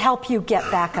things that help you get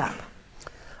back up?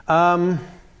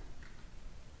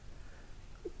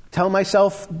 Tell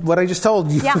myself what I just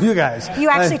told you, you guys. You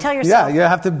actually tell yourself. Yeah, you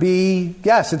have to be,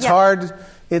 it's hard.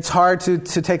 It's hard to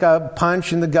take a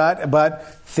punch in the gut, but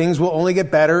things will only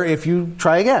get better if you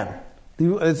try again.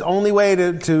 It's the only way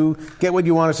to get what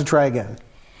you want is to try again.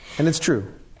 And it's true.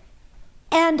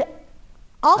 And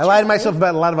I lie to myself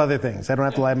about a lot of other things. I don't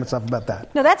have to lie to myself about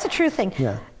that. No, that's a true thing.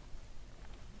 Yeah.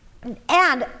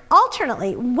 And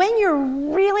alternately, when you're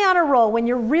really on a roll, when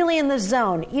you're really in the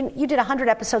zone, you did 100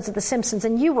 episodes of The Simpsons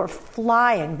and you were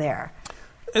flying there.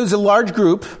 It was a large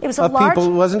group of people.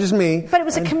 It wasn't just me. But it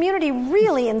was a community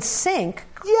really in sync.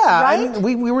 Yeah, right? I mean,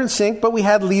 we were in sync, but we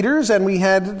had leaders and we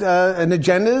had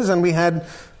agendas and we had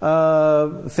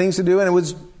things to do, and it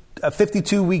was a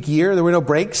 52-week year. There were no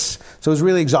breaks, so it was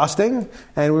really exhausting.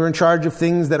 And we were in charge of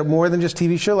things that are more than just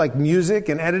TV show, like music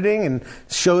and editing and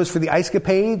shows for the Ice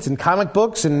Capades and comic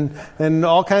books and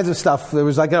all kinds of stuff. There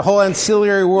was like a whole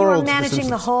ancillary world. You were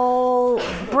managing the whole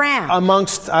brand.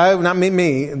 Amongst, not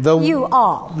me, you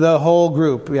all. The whole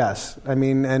group, yes. I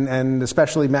mean, and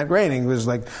especially Matt Groening was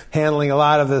like handling a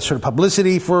lot of the sort of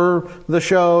publicity for the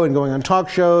show and going on talk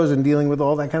shows and dealing with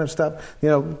all that kind of stuff.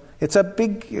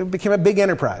 It became a big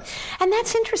enterprise. And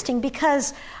that's interesting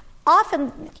because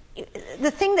often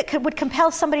the thing that would compel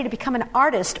somebody to become an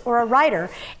artist or a writer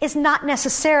is not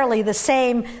necessarily the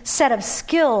same set of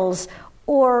skills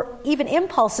or even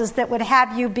impulses that would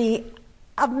have you be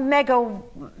a mega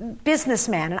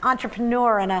businessman, an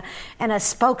entrepreneur, and a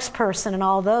spokesperson, and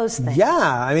all those things. Yeah,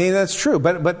 I mean, that's true.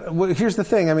 But here's the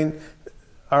thing. I mean,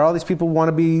 are all these people want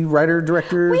to be writer,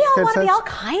 director? We all want to be all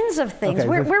kinds of things. Okay.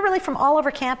 We're really from all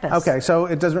over campus. Okay, so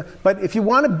it doesn't. But if you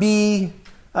want to be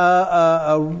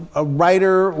a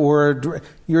writer,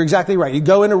 you're exactly right. You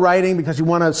go into writing because you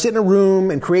want to sit in a room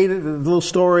and create a little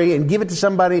story and give it to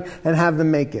somebody and have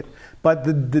them make it. But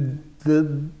the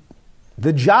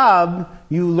job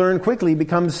you learn quickly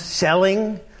becomes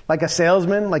selling. Like a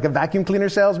salesman, like a vacuum cleaner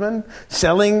salesman,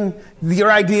 selling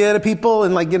your idea to people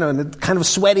and and kind of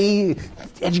sweaty,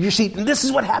 edge of your seat, and this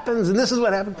is what happens, and this is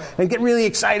what happens, and get really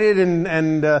excited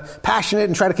and passionate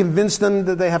and try to convince them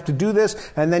that they have to do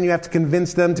this, and then you have to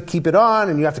convince them to keep it on,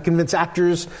 and you have to convince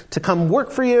actors to come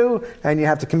work for you, and you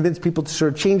have to convince people to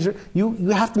sort of change it.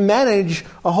 You have to manage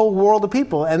a whole world of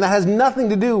people, and that has nothing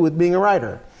to do with being a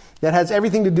writer. That has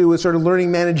everything to do with sort of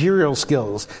learning managerial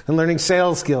skills and learning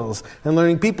sales skills and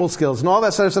learning people skills and all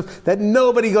that sort of stuff that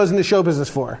nobody goes into show business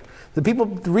for. The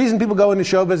reason people go into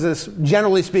show business,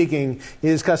 generally speaking,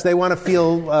 is because they want to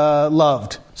feel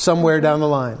loved somewhere down the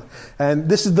line. And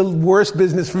this is the worst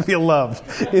business for feel loved.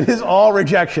 It is all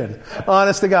rejection.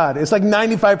 Honest to God. It's like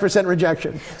 95%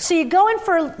 rejection. So you go in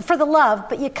for the love,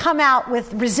 but you come out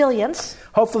with resilience.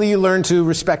 Hopefully you learn to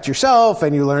respect yourself,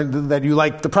 and you learn that you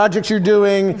like the projects you're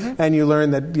doing, and you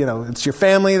learn that, it's your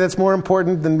family that's more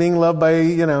important than being loved by,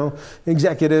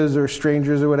 executives or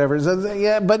strangers or whatever. So,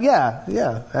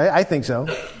 I think so.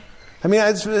 I mean,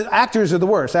 actors are the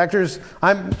worst. Actors,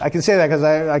 I can say that because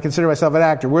I consider myself an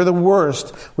actor. We're the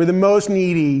worst. We're the most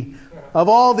needy. Of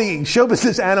all the needy show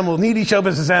business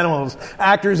animals,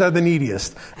 actors are the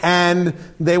neediest. And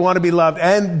they want to be loved.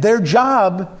 And their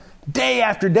job, day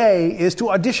after day, is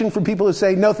to audition for people who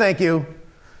say, no, thank you.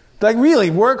 Like really,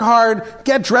 work hard,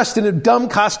 get dressed in a dumb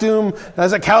costume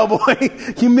as a cowboy,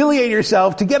 humiliate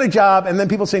yourself to get a job, and then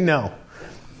people say no.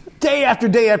 Day after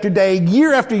day after day,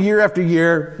 year after year after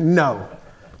year, no.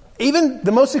 Even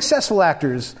the most successful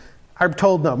actors are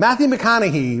told no. Matthew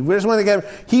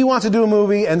McConaughey, he wants to do a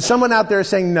movie, and someone out there is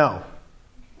saying no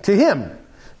to him.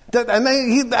 And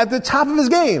he's at the top of his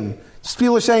game.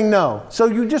 People are saying no. So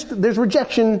there's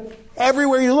rejection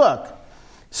everywhere you look.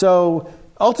 So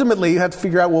ultimately, you have to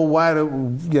figure out, well, why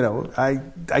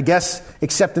I guess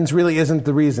acceptance really isn't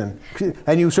the reason.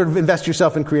 And you sort of invest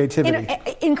yourself in creativity.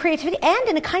 In creativity and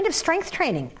in a kind of strength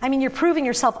training. I mean, you're proving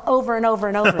yourself over and over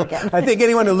and over again. I think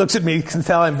anyone who looks at me can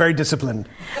tell I'm very disciplined.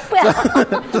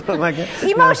 Well,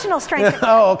 emotional strength.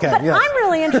 Oh, okay. But yes. I'm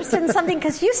really interested in something,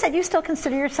 because you said you still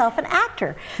consider yourself an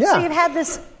actor. Yeah. So you've had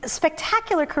this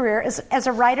spectacular career as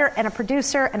a writer and a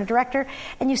producer and a director,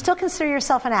 and you still consider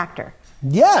yourself an actor.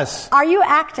 Yes. Are you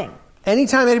acting?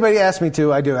 Anytime anybody asks me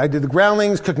to, I do. I do the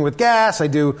Groundlings, Cooking with Gas. I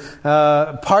do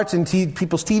parts in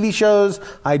people's TV shows.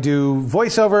 I do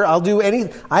voiceover. I'll do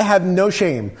I have no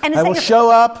shame. I will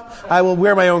show up. I will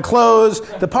wear my own clothes.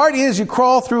 The part is, you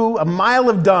crawl through a mile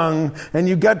of dung and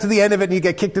you get to the end of it and you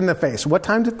get kicked in the face. What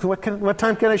time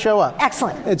can I show up?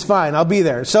 Excellent. It's fine. I'll be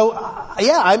there. So,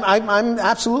 I'm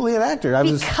absolutely an actor.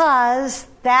 Because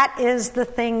that is the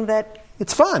thing that...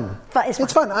 It's fun.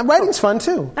 It's fun. Writing's fun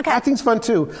too. Okay. Acting's fun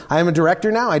too. I am a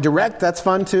director now. I direct. That's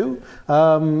fun too.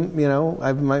 I've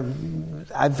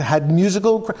had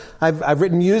I've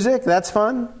written music. That's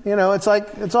fun.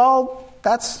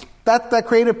 That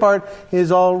creative part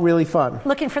is all really fun.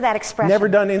 Looking for that expression. Never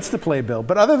done Instaplay, Bill.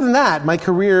 But other than that, my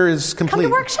career is complete.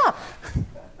 Come to workshop.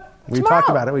 We talked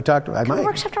about it. Come to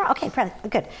workshop tomorrow. Okay,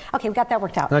 good. Okay, we got that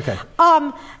worked out. Okay.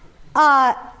 So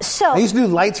I used to do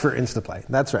lights for Instaplay.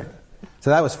 That's right. So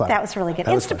that was fun. That was really good.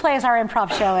 Instaplay is our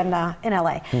improv show in LA.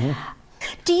 Mm-hmm.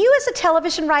 Do you, as a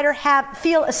television writer,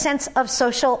 feel a sense of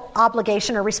social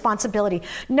obligation or responsibility,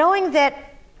 knowing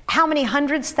that how many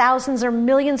hundreds, thousands, or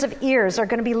millions of ears are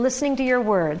going to be listening to your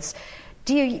words?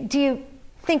 Do you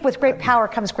think with great power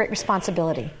comes great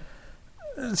responsibility?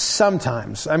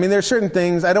 Sometimes. I mean, there are certain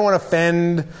things. I don't want to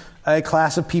offend a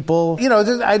class of people.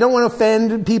 I don't want to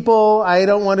offend people. I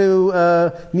don't want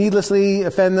to needlessly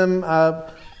offend them.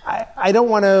 I don't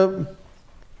want to,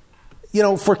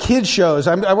 for kids shows,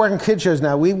 I work on kids shows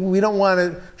now. We don't want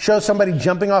to show somebody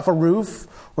jumping off a roof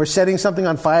or setting something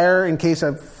on fire in case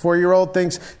a 4-year-old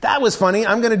thinks, that was funny,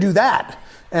 I'm going to do that.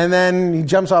 And then he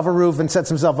jumps off a roof and sets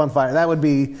himself on fire. That would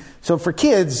be, so for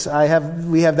kids,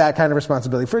 we have that kind of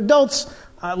responsibility. For adults,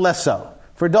 less so.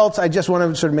 For adults, I just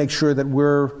want to sort of make sure that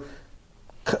we're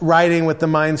writing with the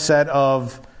mindset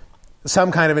of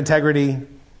some kind of integrity.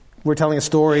 We're telling a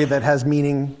story that has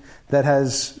meaning, that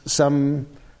has something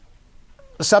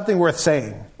worth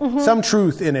saying, some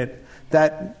truth in it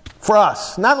that, for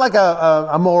us, not like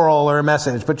a moral or a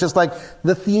message, but just like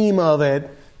the theme of it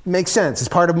makes sense. It's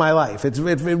part of my life. It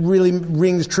really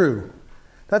rings true.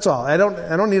 That's all. I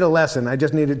don't need a lesson. I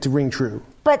just need it to ring true.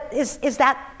 But is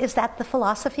that the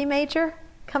philosophy major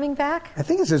coming back? I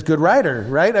think it's just good writer,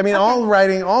 right? I mean,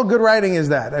 okay. all good writing is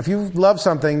that. If you love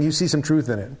something, you see some truth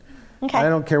in it. Okay. I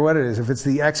don't care what it is. If it's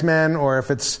the X-Men or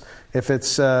if it's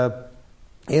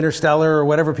Interstellar or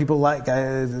whatever people like.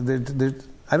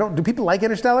 Do people like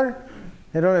Interstellar?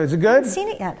 I don't know. Is it good? I haven't seen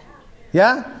it yet.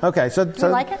 Yeah? Okay. So do you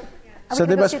like it? Are we going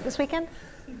to go see it this weekend?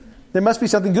 There must be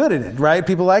something good in it, right?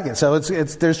 People like it. So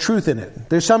there's truth in it.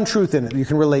 There's some truth in it you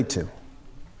can relate to.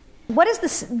 What is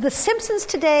the Simpsons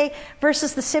today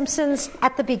versus the Simpsons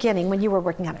at the beginning when you were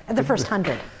working on it, the first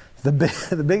 100?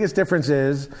 The biggest difference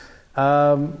is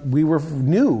we were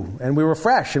new and we were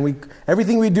fresh, and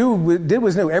everything we did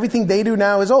was new. Everything they do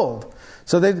now is old.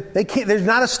 So they can't, there's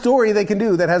not a story they can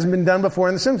do that hasn't been done before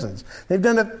in The Simpsons. They've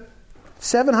done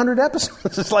 700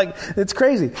 episodes. It's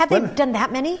crazy. Have they done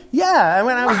that many? Yeah.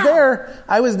 When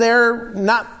I was there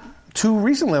not too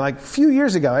recently, like a few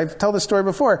years ago. I've told this story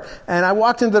before. And I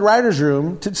walked into the writer's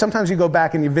room. Sometimes you go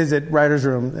back and you visit writer's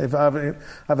room if I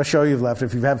have a show you've left,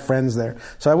 if you have friends there.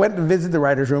 So I went to visit the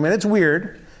writer's room, and it's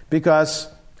weird because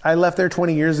I left there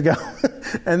 20 years ago,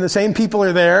 and the same people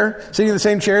are there, sitting in the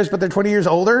same chairs, but they're 20 years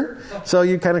older, so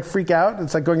you kind of freak out.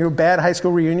 It's like going to a bad high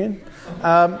school reunion.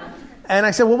 And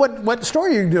I said, well, what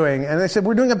story are you doing? And they said,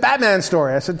 we're doing a Batman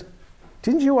story. I said,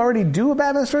 didn't you already do a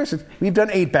Batman story? I said, we've done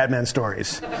 8 Batman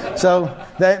stories.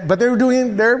 But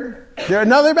they're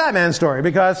another Batman story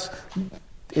because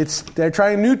they're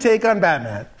trying a new take on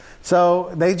Batman.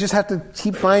 So they just have to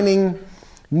keep finding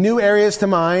new areas to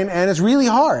mine, and it's really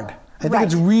hard. I think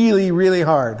it's really, really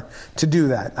hard to do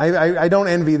that. I don't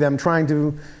envy them trying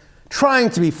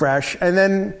to be fresh and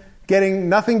then getting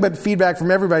nothing but feedback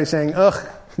from everybody saying, ugh,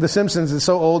 The Simpsons is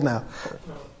so old now.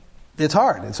 It's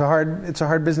hard. It's a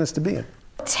hard business to be in.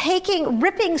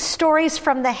 Ripping stories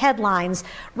from the headlines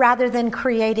rather than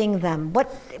creating them.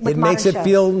 It makes it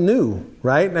feel new,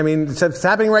 right? I mean, it's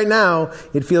happening right now.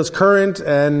 It feels current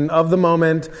and of the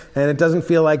moment, and it doesn't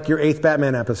feel like your 8th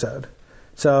Batman episode.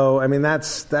 So, I mean,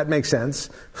 that makes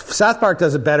sense. South Park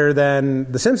does it better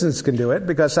than The Simpsons can do it,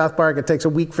 because South Park, it takes a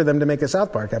week for them to make a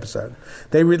South Park episode.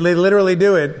 They literally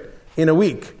do it in a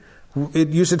week. It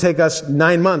used to take us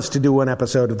 9 months to do one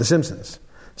episode of The Simpsons.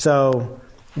 So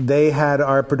they had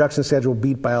our production schedule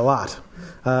beat by a lot.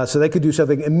 So they could do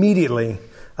something immediately.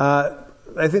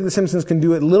 I think The Simpsons can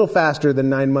do it a little faster than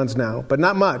 9 months now, but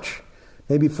not much.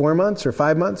 Maybe 4 months or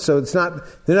 5 months. So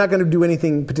they're not going to do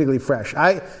anything particularly fresh.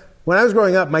 When I was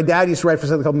growing up, my dad used to write for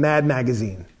something called Mad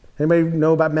Magazine. Anybody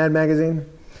know about Mad Magazine?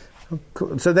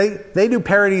 Cool. So they do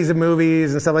parodies of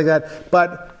movies and stuff like that,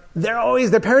 but their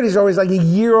parodies are always like a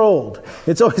year old.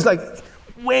 It's always like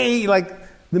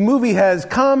the movie has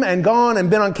come and gone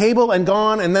and been on cable and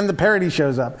gone, and then the parody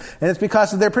shows up. And it's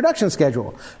because of their production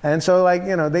schedule. And so,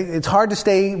 it's hard to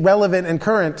stay relevant and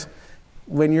current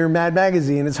when you're Mad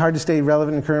Magazine. It's hard to stay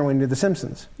relevant and current when you're The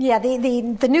Simpsons. Yeah,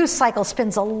 the news cycle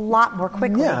spins a lot more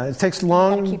quickly. Yeah, it takes a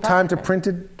long time to print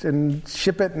it and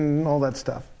ship it and all that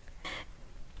stuff.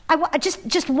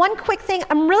 Just one quick thing.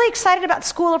 I'm really excited about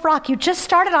School of Rock. You just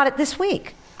started on it this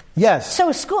week. Yes.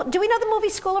 So do we know the movie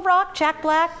School of Rock? Jack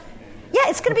Black? Yeah,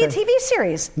 it's going to be a TV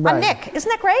series on Nick. Isn't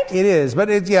that great? It is, but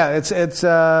it's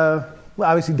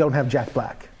obviously don't have Jack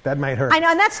Black. That might hurt. I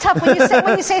know, and that's tough. When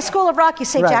you say School of Rock, you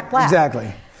say Jack Black.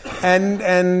 Exactly.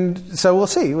 And so we'll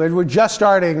see. We're just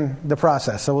starting the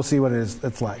process, so we'll see what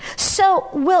it's like. So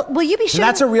will you be shooting? And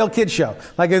that's a real kid show.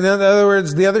 Like, in other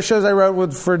words, the other shows I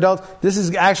wrote for adults, this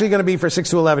is actually going to be for 6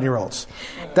 to 11-year-olds.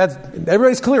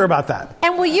 Everybody's clear about that.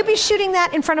 And will you be shooting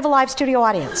that in front of a live studio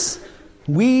audience?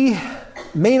 We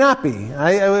may not be.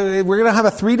 We're going to have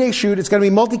a 3-day shoot. It's going to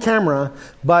be multi-camera,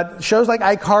 but shows like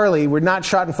iCarly were not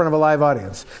shot in front of a live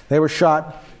audience. They were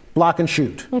shot block and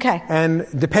shoot. Okay. And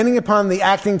depending upon the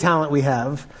acting talent we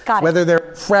have, whether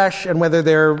they're fresh and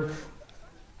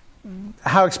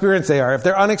how experienced they are. If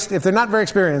they're not very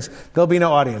experienced, there'll be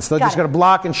no audience. They're just going to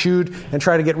block and shoot and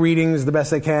try to get readings the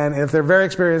best they can. And if they're very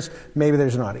experienced, maybe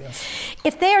there's an audience.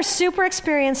 If they are super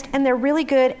experienced and they're really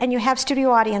good and you have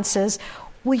studio audiences,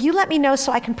 will you let me know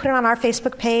so I can put it on our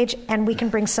Facebook page and we can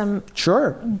bring some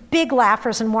big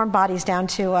laughers and warm bodies down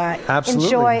to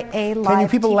enjoy a live Can you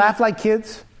people TV. Laugh like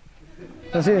kids?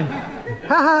 Let's see.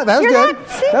 Ha-ha, that was good.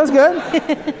 That was good.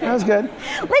 That was good.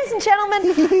 Ladies and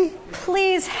gentlemen,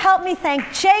 please help me thank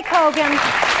Jake Hogan.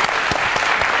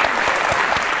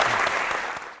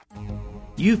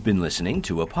 You've been listening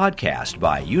to a podcast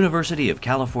by University of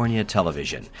California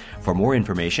Television. For more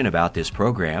information about this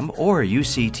program or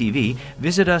UCTV,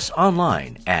 visit us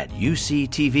online at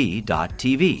uctv.tv.